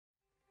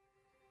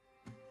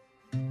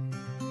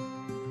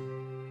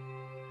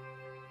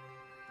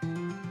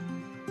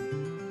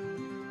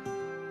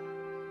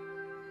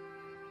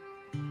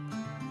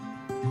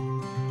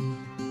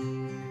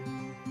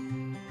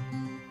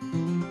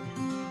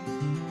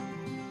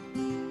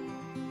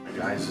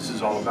guys. This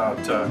is all about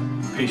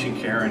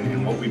patient care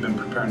and what we've been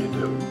preparing to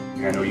do.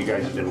 I know you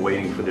guys have been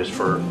waiting for this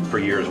for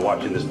years,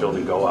 watching this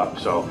building go up.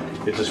 So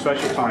it's a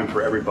special time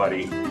for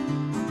everybody.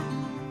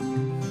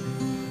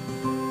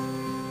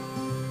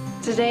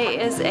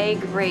 Today is a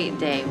great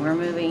day. We're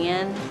moving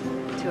in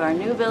to our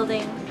new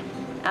building,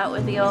 out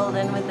with the old,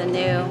 in with the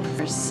new.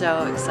 We're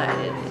so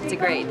excited. It's a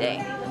great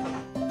day.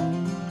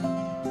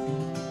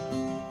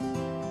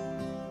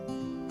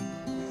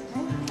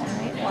 All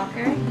right,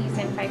 Walker, he's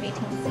in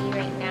 518C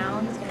right now.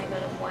 He's going to go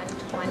to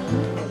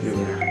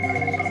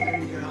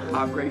 120.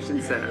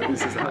 Operation Center,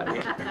 this is hot.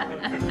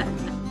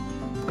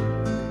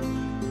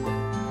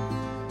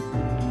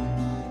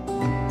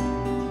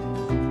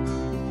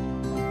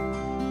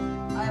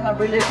 I'm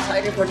really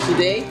excited for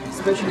today,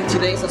 especially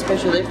today is a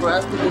special day for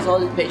us because all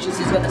the patients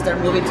is going to start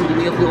moving to the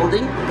new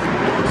building.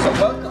 So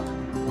welcome.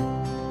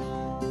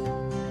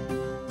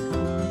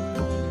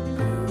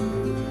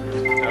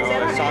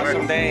 Oh, it's an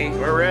awesome day.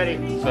 We're ready.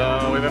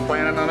 So we've been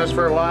planning on this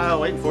for a while,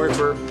 waiting for it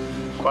for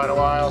quite a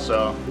while.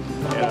 So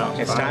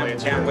it's time.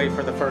 Can't wait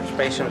for the first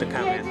patient to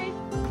come in.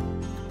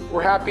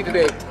 We're happy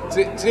today.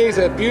 Today's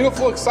a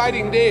beautiful,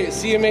 exciting day at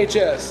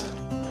CMHS.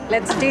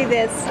 Let's do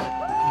this.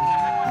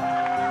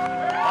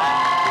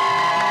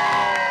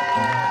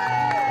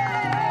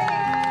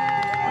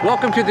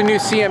 Welcome to the new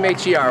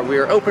CMHER. We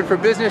are open for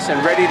business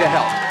and ready to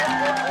help.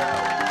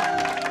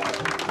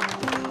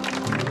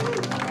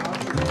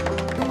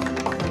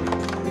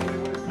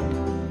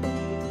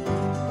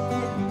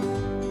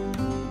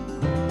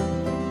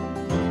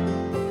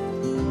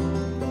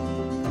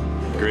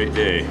 Great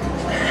day.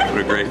 What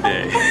a great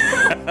day.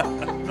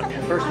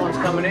 First one's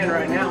coming in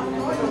right now.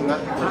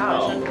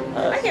 Wow.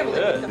 I can't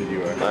believe it.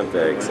 I'm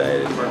very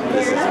excited.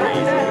 This is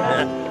amazing.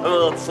 I'm a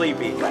little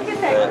sleepy. Look at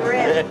that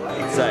grin.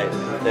 Excited.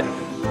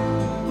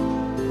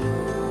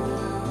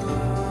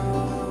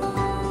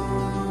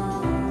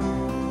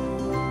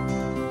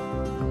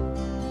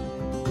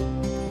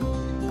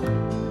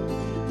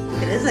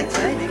 It is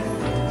exciting.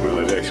 Well,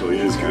 it actually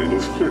is kind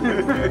of.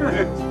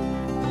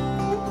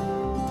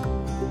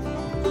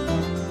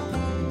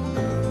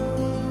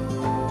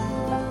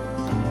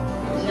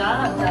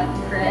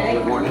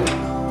 Good morning.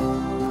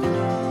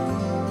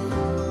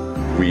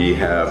 We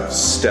have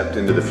stepped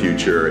into the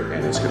future,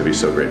 and it's going to be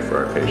so great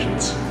for our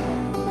patients.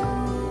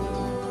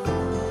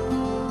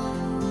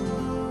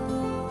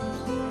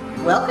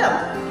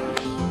 Welcome.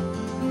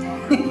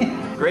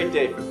 Great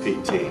day for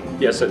PT.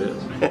 Yes, it is.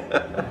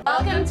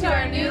 Welcome to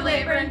our new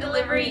labor and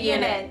delivery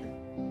unit.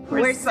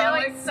 We're so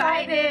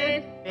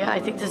excited. Yeah, I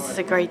think this is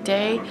a great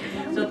day.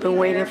 We've been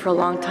waiting for a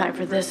long time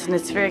for this, and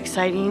it's very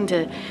exciting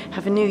to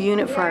have a new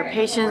unit for our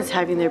patients,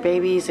 having their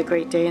babies, a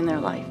great day in their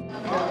life.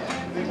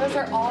 Those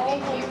are all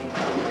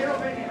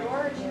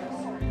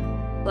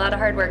A lot of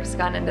hard work's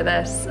gone into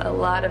this, a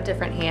lot of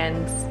different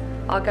hands,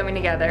 all coming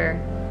together,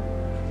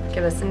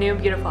 give us a new,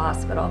 beautiful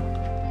hospital.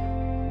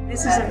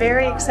 This is a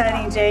very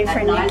exciting day for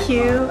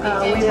NICU.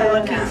 We've been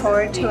looking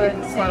forward to it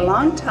for a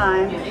long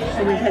time,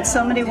 and we've had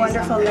so many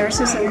wonderful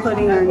nurses,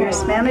 including our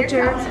nurse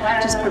manager,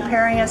 just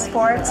preparing us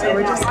for it, so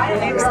we're just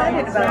really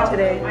excited about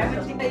today.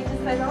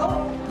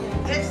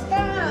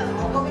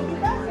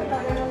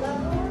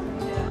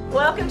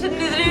 Welcome to the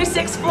new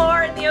 6th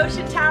floor at the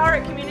Ocean Tower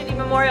at Community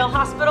Memorial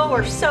Hospital.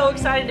 We're so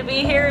excited to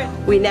be here.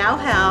 We now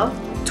have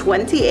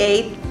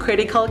 28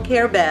 critical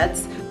care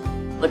beds.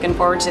 Looking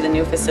forward to the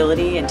new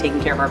facility and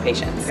taking care of our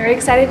patients. Very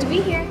excited to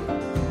be here.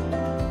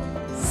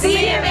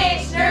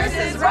 CMH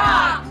Nurses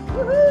Rock!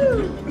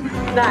 Woohoo!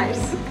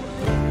 Nice.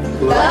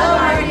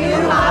 Love our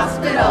new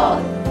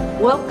hospital.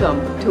 Welcome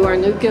to our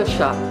new gift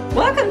shop.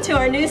 Welcome to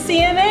our new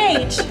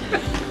CMH.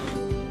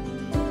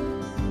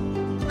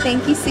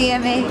 Thank you,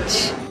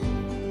 CMH.